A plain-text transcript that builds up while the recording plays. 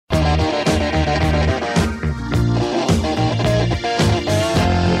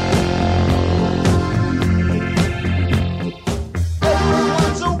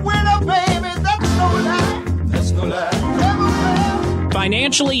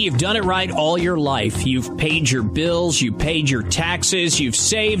Financially, you've done it right all your life. You've paid your bills, you've paid your taxes, you've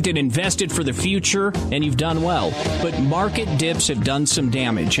saved and invested for the future, and you've done well. But market dips have done some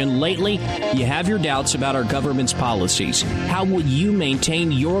damage, and lately, you have your doubts about our government's policies. How will you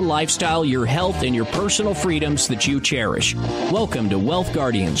maintain your lifestyle, your health, and your personal freedoms that you cherish? Welcome to Wealth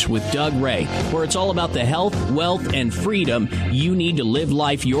Guardians with Doug Ray, where it's all about the health, wealth, and freedom you need to live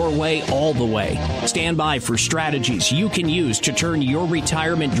life your way all the way. Stand by for strategies you can use to turn your retirement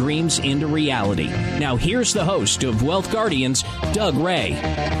dreams into reality. Now here's the host of Wealth Guardians, Doug Ray.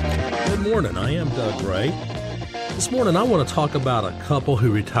 Good morning. I am Doug Ray. This morning I want to talk about a couple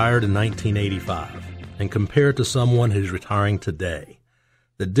who retired in 1985 and compare it to someone who's retiring today.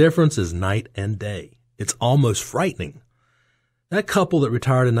 The difference is night and day. It's almost frightening. That couple that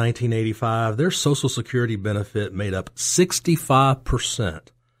retired in 1985, their Social Security benefit made up 65%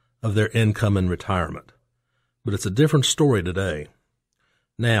 of their income in retirement. But it's a different story today.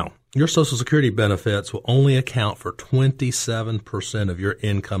 Now, your Social Security benefits will only account for 27% of your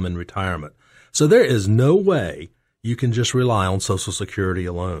income in retirement. So there is no way you can just rely on Social Security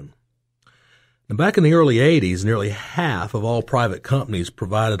alone. Now, back in the early 80s, nearly half of all private companies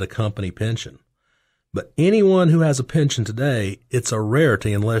provided a company pension. But anyone who has a pension today, it's a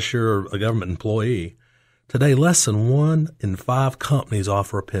rarity unless you're a government employee. Today, less than 1 in 5 companies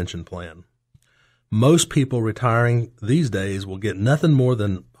offer a pension plan. Most people retiring these days will get nothing more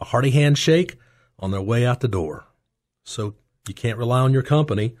than a hearty handshake on their way out the door. So you can't rely on your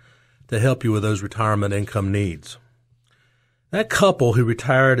company to help you with those retirement income needs. That couple who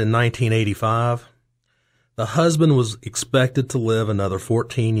retired in 1985, the husband was expected to live another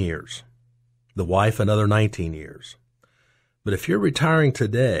 14 years, the wife another 19 years. But if you're retiring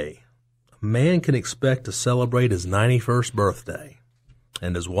today, a man can expect to celebrate his 91st birthday,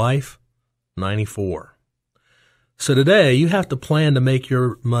 and his wife 94. So today you have to plan to make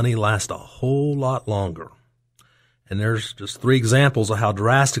your money last a whole lot longer. And there's just 3 examples of how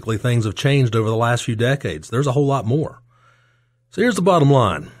drastically things have changed over the last few decades. There's a whole lot more. So here's the bottom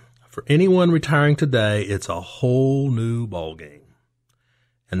line. For anyone retiring today, it's a whole new ballgame.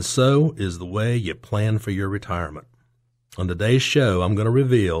 And so is the way you plan for your retirement. On today's show, I'm going to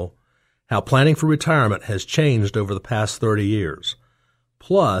reveal how planning for retirement has changed over the past 30 years.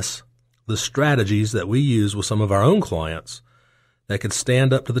 Plus, the strategies that we use with some of our own clients that could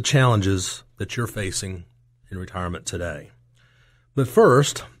stand up to the challenges that you're facing in retirement today. But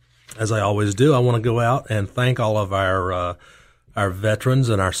first, as I always do, I want to go out and thank all of our veterans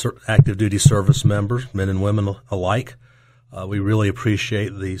and our active duty service members, men and women alike. We really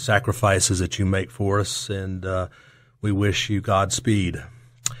appreciate the sacrifices that you make for us, and we wish you Godspeed.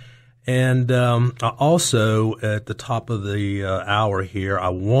 And also, at the top of the hour here, I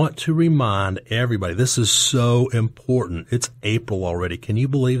want to remind everybody, this is so important. It's April already. Can you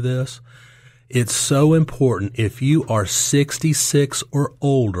believe this? It's so important. If you are 66 or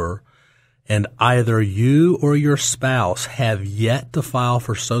older and either you or your spouse have yet to file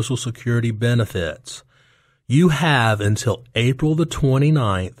for Social Security benefits, you have until April the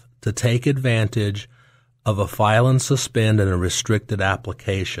 29th to take advantage of a file and suspend and a restricted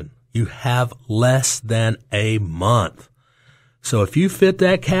application. You have less than a month. So if you fit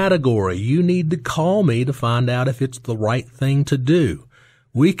that category, you need to call me to find out if it's the right thing to do.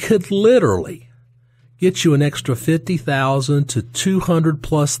 We could literally get you an extra $50,000 to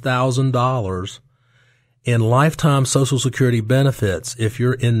 $200,000+ in lifetime Social Security benefits if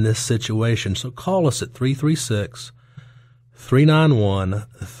you're in this situation. So call us at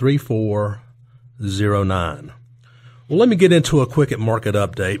 336-391-3409. Well, let me get into a quick market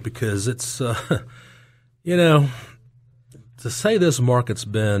update because it's, to say this market's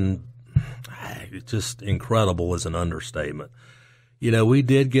been just incredible is an understatement. We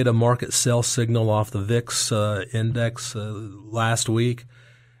did get a market sell signal off the VIX index last week,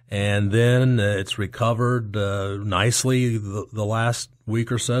 and then it's recovered nicely the last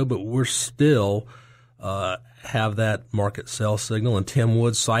week or so, but we're still have that market sell signal, and Tim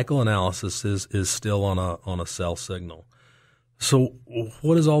Wood's cycle analysis is still on a sell signal. So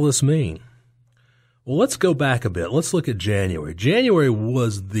what does all this mean? Well, let's go back a bit. Let's look at January. January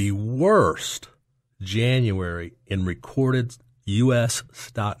was the worst January in recorded U.S.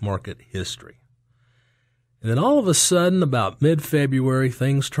 stock market history. And then all of a sudden, about mid-February,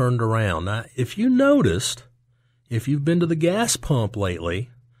 things turned around. Now, if you noticed, if you've been to the gas pump lately,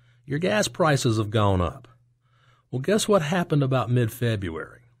 your gas prices have gone up. Well, guess what happened about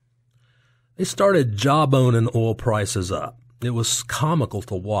mid-February? They started jawboning oil prices up. It was comical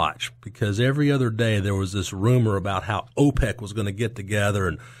to watch because every other day there was this rumor about how OPEC was going to get together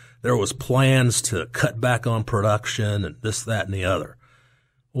and there was plans to cut back on production and this, that, and the other.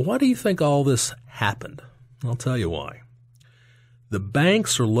 Why do you think all this happened? I'll tell you why. The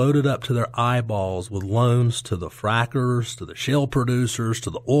banks are loaded up to their eyeballs with loans to the frackers, to the shale producers, to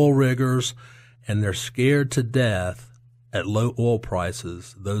the oil riggers, and they're scared to death at low oil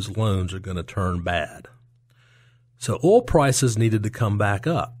prices those loans are going to turn bad. So oil prices needed to come back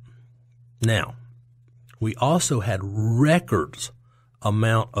up. Now, we also had records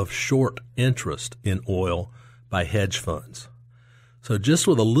amount of short interest in oil by hedge funds. So just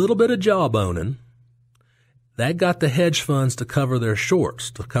with a little bit of jawboning, that got the hedge funds to cover their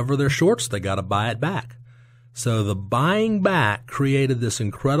shorts. To cover their shorts, they got to buy it back. So the buying back created this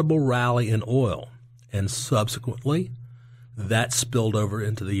incredible rally in oil, and subsequently, that spilled over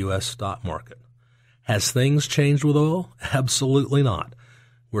into the U.S. stock market. Has things changed with oil? Absolutely not.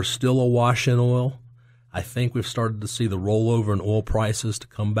 We're still awash in oil. I think we've started to see the rollover in oil prices to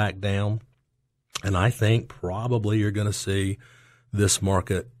come back down, and I think probably you're going to see this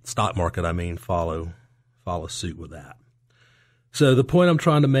market, stock market, follow suit with that. So the point I'm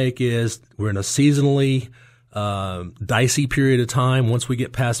trying to make is we're in a seasonally dicey period of time. Once we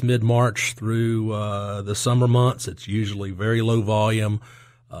get past mid-March through the summer months, it's usually very low volume.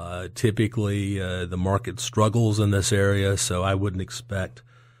 Typically, the market struggles in this area, so I wouldn't expect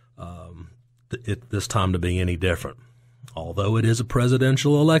this time to be any different. Although it is a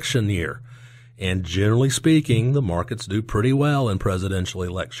presidential election year, and generally speaking, the markets do pretty well in presidential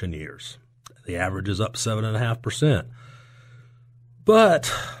election years. The average is up 7.5%.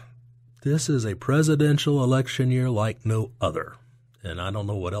 But this is a presidential election year like no other, and I don't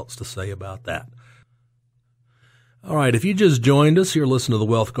know what else to say about that. All right, if you just joined us, you're listening to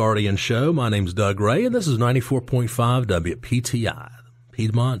the Wealth Guardian Show. My name's Doug Ray, and this is 94.5 WPTI,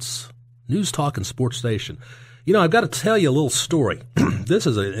 Piedmont's News Talk and Sports Station. You know, I've got to tell you a little story. This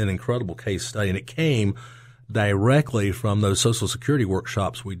is an incredible case study, and it came directly from those Social Security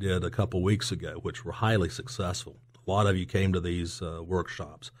workshops we did a couple weeks ago, which were highly successful. A lot of you came to these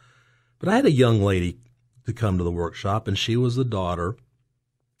workshops. But I had a young lady to come to the workshop, and she was the daughter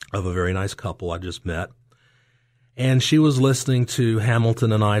of a very nice couple I just met. And she was listening to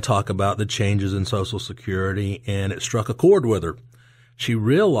Hamilton and I talk about the changes in Social Security, and it struck a chord with her. She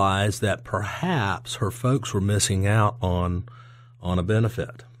realized that perhaps her folks were missing out on a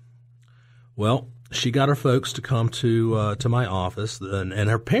benefit. Well, she got her folks to come to my office, and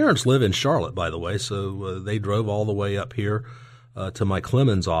her parents live in Charlotte, by the way, so they drove all the way up here to my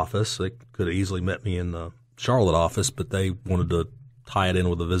Clemens office. They could have easily met me in the Charlotte office, but they wanted to tie it in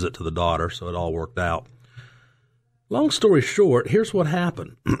with a visit to the daughter, so it all worked out. Long story short, here's what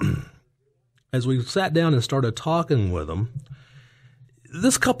happened. As we sat down and started talking with them,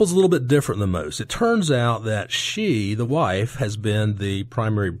 this couple's a little bit different than most. It turns out that she, the wife, has been the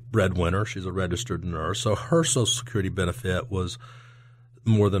primary breadwinner. She's a registered nurse, so her Social Security benefit was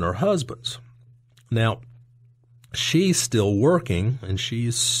more than her husband's. Now, she's still working, and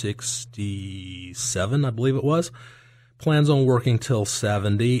she's 67, I believe it was, plans on working till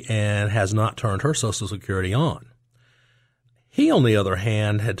 70, and has not turned her Social Security on. He, on the other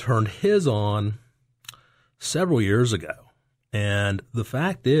hand, had turned his on several years ago. And the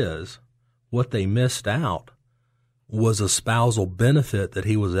fact is, what they missed out was a spousal benefit that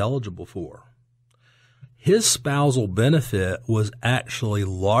he was eligible for. His spousal benefit was actually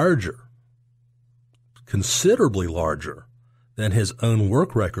larger, considerably larger, than his own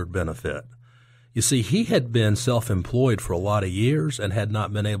work record benefit. You see, he had been self-employed for a lot of years and had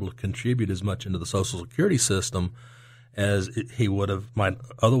not been able to contribute as much into the Social Security system as he might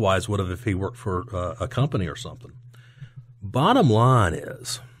otherwise would have if he worked for a company or something. Bottom line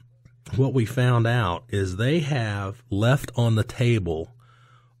is, what we found out is they have left on the table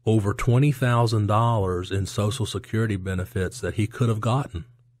over $20,000 in Social Security benefits that he could have gotten.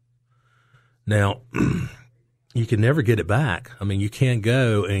 Now, you can never get it back. I mean, you can't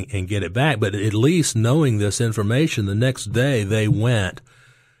go and get it back, but at least knowing this information, the next day they went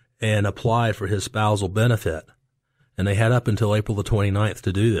and applied for his spousal benefit, and they had up until April the 29th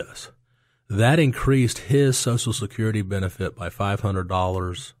to do this. That increased his Social Security benefit by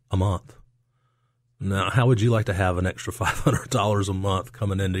 $500 a month. Now, how would you like to have an extra $500 a month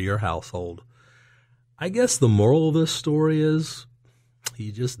coming into your household? I guess the moral of this story is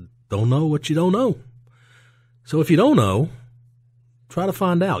you just don't know what you don't know. So if you don't know, try to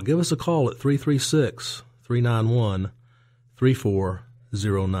find out. Give us a call at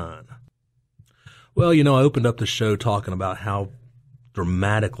 336-391-3409. Well, you know, I opened up the show talking about how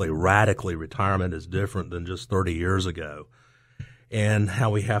dramatically, radically retirement is different than just 30 years ago, and how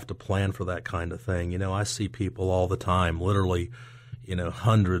we have to plan for that kind of thing. You know, I see people all the time literally,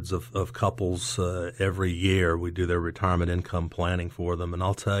 hundreds of couples every year. We do their retirement income planning for them. And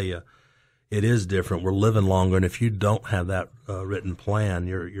I'll tell you, it is different. We're living longer. And if you don't have that written plan,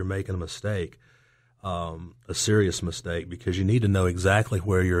 you're making a mistake, a serious mistake, because you need to know exactly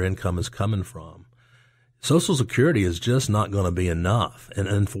where your income is coming from. Social Security is just not going to be enough. And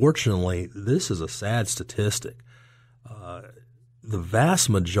unfortunately, this is a sad statistic. The vast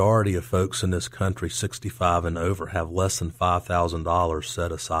majority of folks in this country, 65 and over, have less than $5,000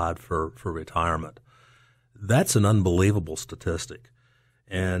 set aside for retirement. That's an unbelievable statistic.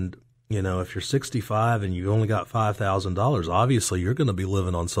 And, if you're 65 and you only got $5,000, obviously you're going to be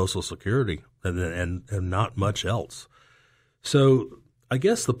living on Social Security and not much else. So I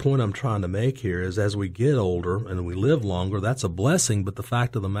guess the point I'm trying to make here is, as we get older and we live longer, that's a blessing. But the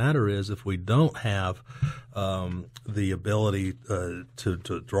fact of the matter is, if we don't have the ability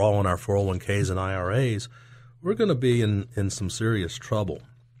to draw on our 401ks and IRAs, we're going to be in some serious trouble.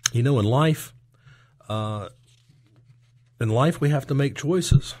 In life, we have to make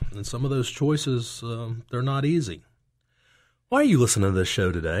choices, and some of those choices, they're not easy. Why are you listening to this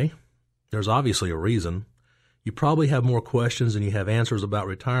show today? There's obviously a reason. You probably have more questions than you have answers about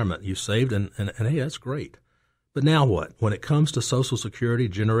retirement. You saved, and hey, that's great. But now what? When it comes to Social Security,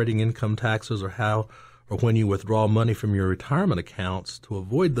 generating income taxes, or when you withdraw money from your retirement accounts to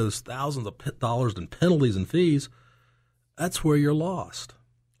avoid those thousands of dollars in penalties and fees, that's where you're lost.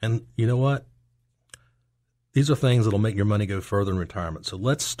 And you know what? These are things that'll make your money go further in retirement. So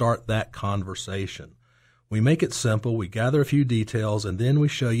let's start that conversation. We make it simple. We gather a few details, and then we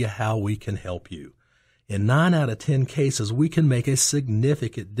show you how we can help you. In 9 out of 10 cases, we can make a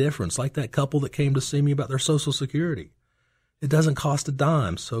significant difference, like that couple that came to see me about their Social Security. It doesn't cost a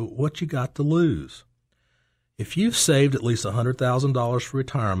dime, so what you got to lose? If you've saved at least $100,000 for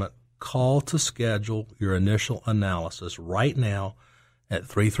retirement, call to schedule your initial analysis right now at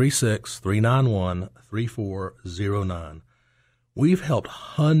 336-391-3409. We've helped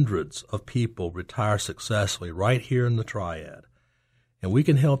hundreds of people retire successfully right here in the Triad, and we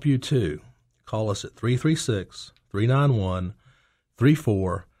can help you too. Call us at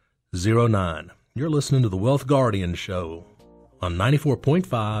 336-391-3409. You're listening to the Wealth Guardian Show on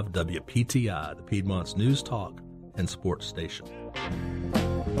 94.5 WPTI, the Piedmont's news, talk, and sports station.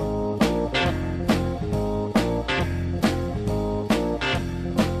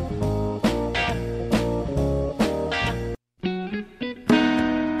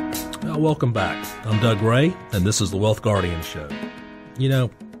 Welcome back. I'm Doug Ray, and this is the Wealth Guardian Show.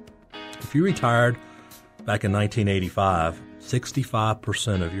 If you retired back in 1985,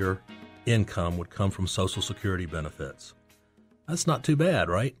 65% of your income would come from Social Security benefits. That's not too bad,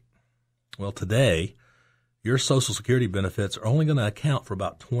 right? Well, today, your Social Security benefits are only going to account for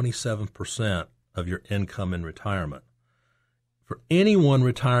about 27% of your income in retirement. For anyone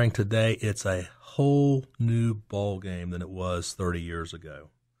retiring today, it's a whole new ballgame than it was 30 years ago.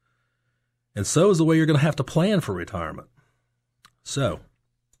 And so is the way you're going to have to plan for retirement. So,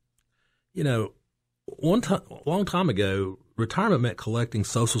 a long time ago, retirement meant collecting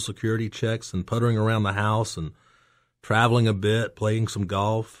Social Security checks and puttering around the house and traveling a bit, playing some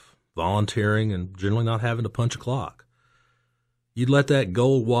golf, volunteering, and generally not having to punch a clock. You'd let that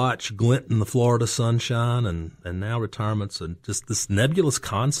gold watch glint in the Florida sunshine, and now retirement's just this nebulous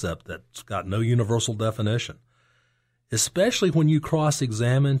concept that's got no universal definition. Especially when you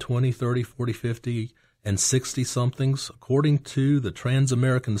cross-examine 20, 30, 40, 50, and 60-somethings. According to the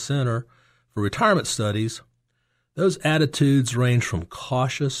Trans-American Center for Retirement Studies, those attitudes range from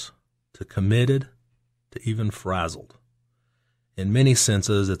cautious to committed to even frazzled. In many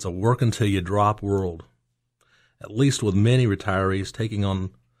senses, it's a work-until-you-drop world, at least with many retirees taking on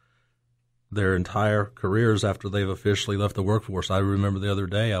their entire careers after they've officially left the workforce. I remember the other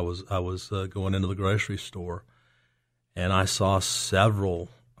day I was going into the grocery store, and I saw several,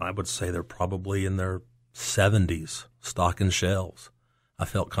 I would say they're probably in their 70s, stocking shelves. I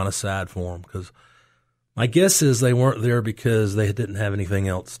felt kind of sad for them because my guess is they weren't there because they didn't have anything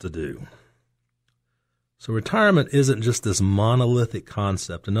else to do. So retirement isn't just this monolithic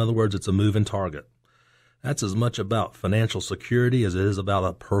concept. In other words, it's a moving target. That's as much about financial security as it is about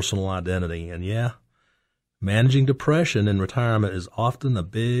a personal identity. And yeah, managing depression in retirement is often as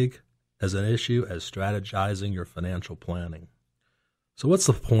big as an issue as strategizing your financial planning. So what's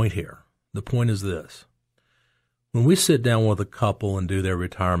the point here? The point is this. When we sit down with a couple and do their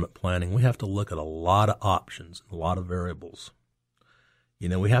retirement planning, we have to look at a lot of options, a lot of variables.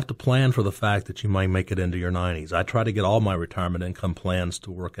 We have to plan for the fact that you might make it into your 90s. I try to get all my retirement income plans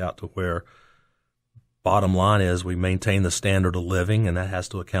to work out to where bottom line is we maintain the standard of living, and that has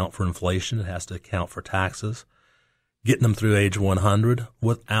to account for inflation. It has to account for taxes. getting them through age 100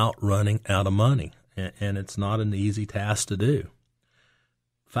 without running out of money. And it's not an easy task to do.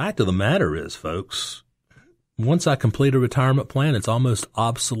 Fact of the matter is, folks, once I complete a retirement plan, it's almost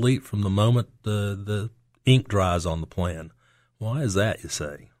obsolete from the moment the ink dries on the plan. Why is that, you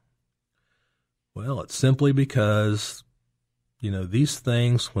say? Well, it's simply because, these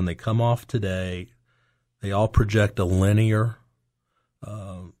things, when they come off today, they all project a linear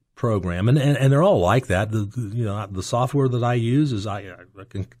program, and they're all like that. The software that I use is I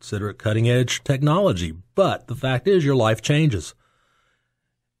can consider it cutting edge technology, but the fact is your life changes,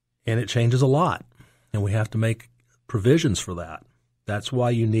 and it changes a lot, and we have to make provisions for that. That's why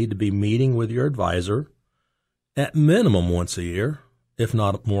you need to be meeting with your advisor at minimum once a year, if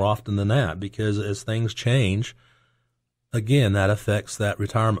not more often than that, because as things change, again, that affects that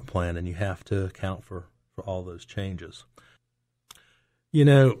retirement plan, and you have to account for all those changes.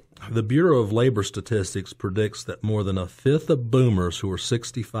 The Bureau of Labor Statistics predicts that more than a fifth of boomers who are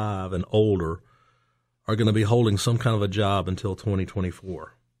 65 and older are going to be holding some kind of a job until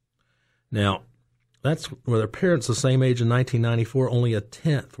 2024. Now, that's where their parents the same age in 1994, only a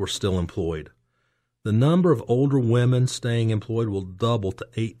tenth were still employed. The number of older women staying employed will double to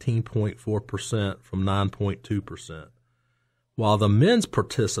 18.4% from 9.2%, while the men's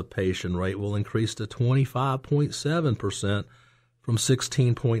participation rate will increase to 25.7% from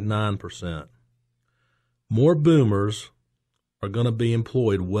 16.9%. More boomers are going to be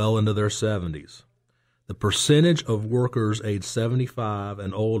employed well into their 70s. The percentage of workers aged 75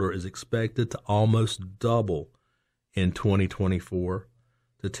 and older is expected to almost double in 2024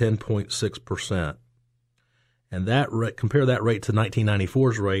 to 10.6%. And that rate, compare that rate to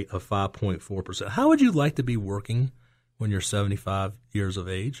 1994's rate of 5.4%. How would you like to be working when you're 75 years of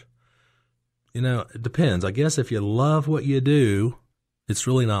age? It depends. I guess if you love what you do, it's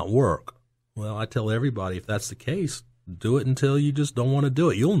really not work. Well, I tell everybody, if that's the case, do it until you just don't want to do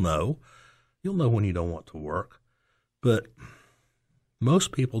it. You'll know. You'll know when you don't want to work. But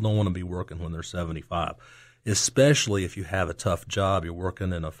most people don't want to be working when they're 75, especially if you have a tough job. You're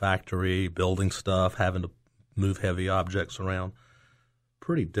working in a factory, building stuff, having to move heavy objects around.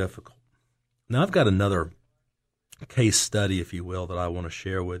 Pretty difficult. Now, I've got another case study, if you will, that I want to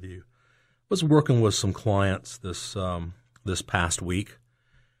share with you. I was working with some clients this past week,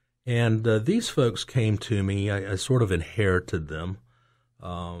 and these folks came to me. I sort of inherited them,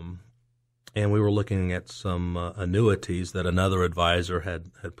 and we were looking at some annuities that another advisor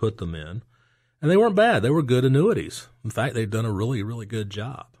had put them in, and they weren't bad. They were good annuities. In fact, they'd done a really, really good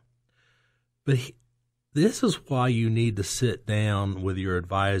job. But this is why you need to sit down with your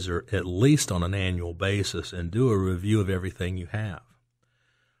advisor at least on an annual basis and do a review of everything you have.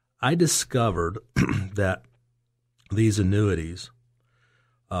 I discovered that these annuities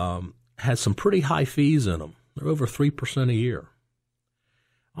had some pretty high fees in them. They're over 3% a year.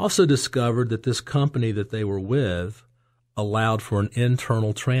 I also discovered that this company that they were with allowed for an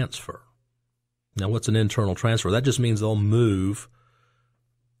internal transfer. Now, what's an internal transfer? That just means they'll move,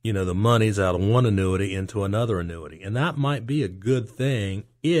 the monies out of one annuity into another annuity. And that might be a good thing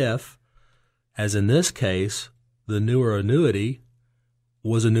if, as in this case, the newer annuity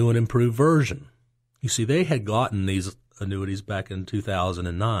was a new and improved version. You see, they had gotten these annuities back in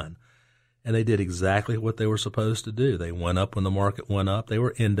 2009, and they did exactly what they were supposed to do. They went up when the market went up. They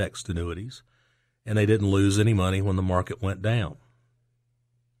were indexed annuities, and they didn't lose any money when the market went down.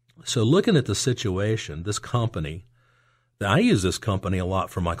 So looking at the situation, this company, I use this company a lot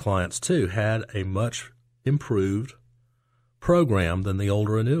for my clients too, had a much improved program than the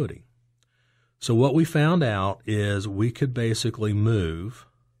older annuity. So what we found out is we could basically move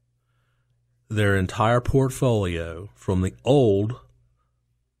their entire portfolio from the old,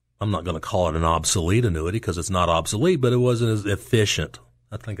 I'm not going to call it an obsolete annuity because it's not obsolete, but it wasn't as efficient.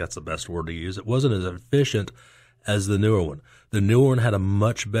 I think that's the best word to use. It wasn't as efficient as the newer one. The newer one had a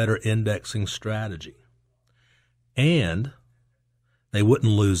much better indexing strategy. And they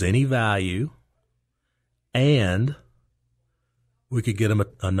wouldn't lose any value, and we could get them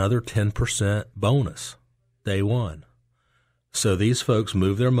another 10% bonus day one. So these folks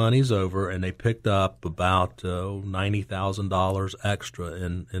moved their monies over, and they picked up about $90,000 extra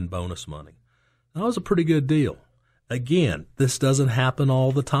in bonus money. That was a pretty good deal. Again, this doesn't happen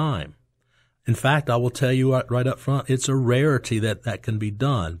all the time. In fact, I will tell you right up front, it's a rarity that can be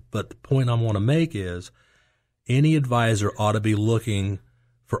done. But the point I want to make is any advisor ought to be looking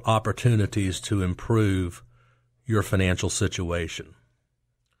for opportunities to improve your financial situation.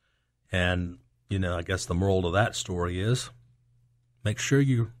 And, I guess the moral of that story is make sure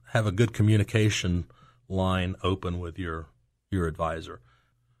you have a good communication line open with your advisor.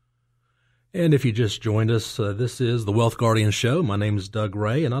 And if you just joined us, this is the Wealth Guardian Show. My name is Doug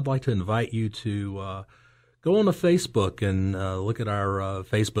Ray, and I'd like to invite you to go on to Facebook and look at our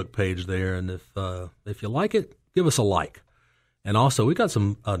Facebook page there. And if you like it, give us a like. And also, we got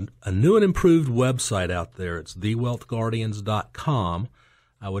a new and improved website out there. It's thewealthguardians.com.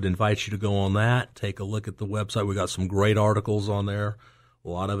 I would invite you to go on that, take a look at the website. We got some great articles on there, a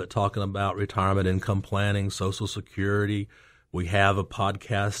lot of it talking about retirement income planning, Social Security. We have a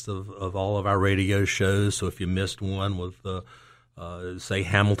podcast of all of our radio shows, so if you missed one with, say,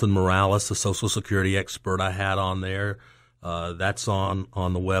 Hamilton Morales, the Social Security expert I had on there, that's on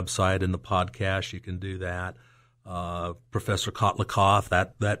the website in the podcast. You can do that. Professor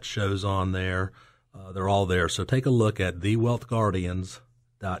Kotlikoff, that show's on there. They're all there. So take a look at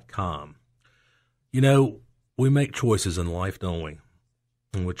thewealthguardians.com. You know, we make choices in life, don't we?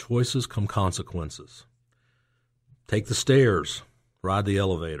 And with choices come consequences. Take the stairs, ride the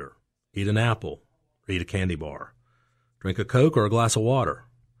elevator, eat an apple, or eat a candy bar, drink a Coke or a glass of water,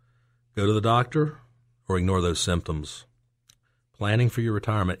 go to the doctor, or ignore those symptoms. Planning for your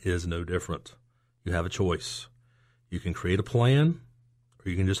retirement is no different. You have a choice. You can create a plan,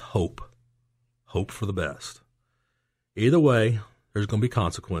 or you can just hope for the best. Either way, there's going to be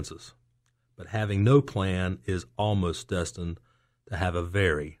consequences. But having no plan is almost destined to have a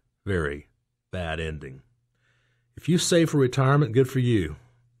very, very bad ending. If you save for retirement, good for you.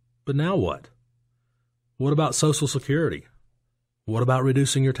 But now what? What about Social Security? What about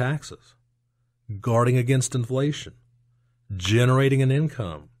reducing your taxes? Guarding against inflation? Generating an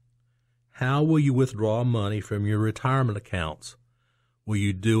income? How will you withdraw money from your retirement accounts? Will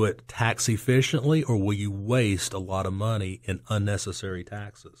you do it tax efficiently, or will you waste a lot of money in unnecessary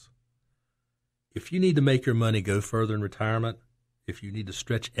taxes? If you need to make your money go further in retirement, if you need to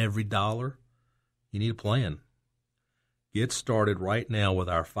stretch every dollar, you need a plan. Get started right now with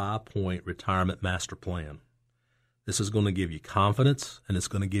our 5-point retirement master plan. This is going to give you confidence, and it's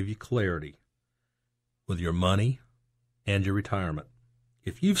going to give you clarity with your money and your retirement.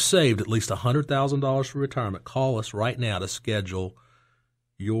 If you've saved at least $100,000 for retirement, call us right now to schedule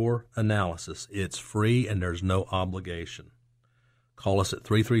your analysis. It's free and there's no obligation. Call us at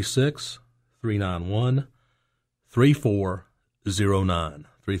 336-391-3409.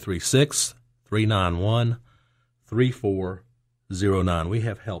 336-391-3409. We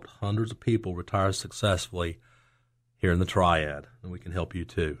have helped hundreds of people retire successfully here in the Triad, and we can help you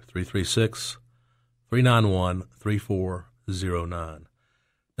too. 336-391-3409.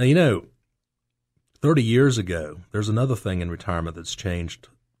 Now, you know, 30 years ago, there's another thing in retirement that's changed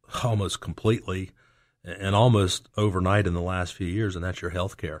almost completely and almost overnight in the last few years, and that's your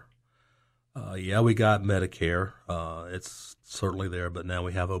health care. We got Medicare. It's certainly there, but now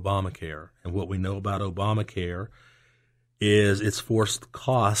we have Obamacare. And what we know about Obamacare is it's forced the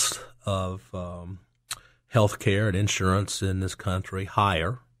cost of health care and insurance in this country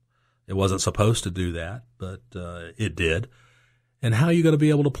higher. It wasn't supposed to do that, but it did. And how are you going to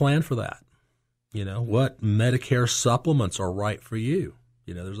be able to plan for that? You know, what Medicare supplements are right for you?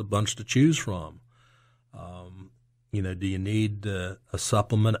 You know, there's a bunch to choose from. Do you need a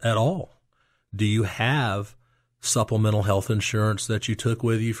supplement at all? Do you have supplemental health insurance that you took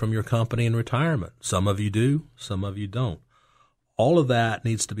with you from your company in retirement? Some of you do, some of you don't. All of that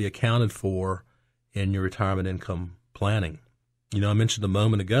needs to be accounted for in your retirement income planning. You know, I mentioned a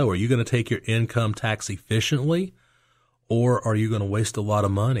moment ago, are you going to take your income tax efficiently, or are you going to waste a lot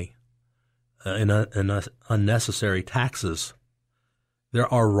of money in unnecessary taxes?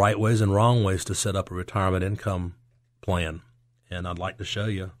 There are right ways and wrong ways to set up a retirement income plan, and I'd like to show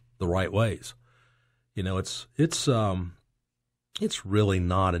you the right ways. You know, it's really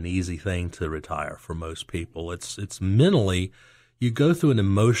not an easy thing to retire for most people. It's mentally, you go through an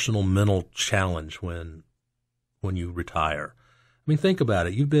emotional mental challenge when you retire. I mean, think about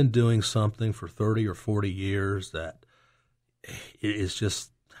it. You've been doing something for 30 or 40 years that is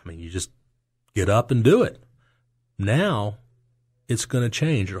just, you just get up and do it. Now it's going to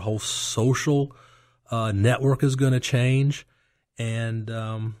change. Your whole social network is going to change, and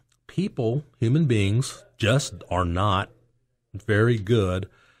people, human beings, just are not very good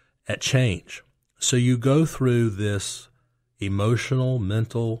at change. So you go through this emotional,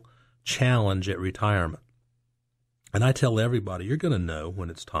 mental challenge at retirement. And I tell everybody, you're going to know when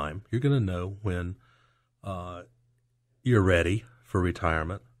it's time. You're going to know when you're ready for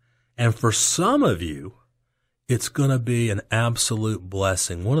retirement. And for some of you, it's going to be an absolute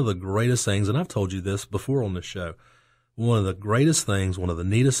blessing. One of the greatest things, and I've told you this before on the show, one of the greatest things, one of the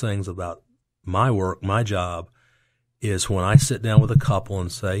neatest things about my work, my job, is when I sit down with a couple and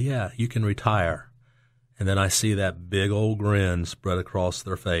say, yeah, you can retire. And then I see that big old grin spread across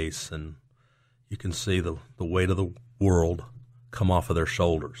their face, and you can see the weight of the world come off of their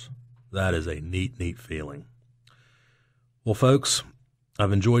shoulders. That is a neat, neat feeling. Well, folks,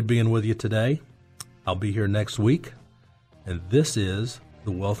 I've enjoyed being with you today. I'll be here next week, and this is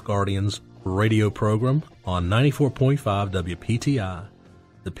the Wealth Guardians radio program on 94.5 WPTI,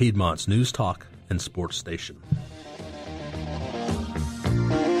 the Piedmont's news talk and sports station.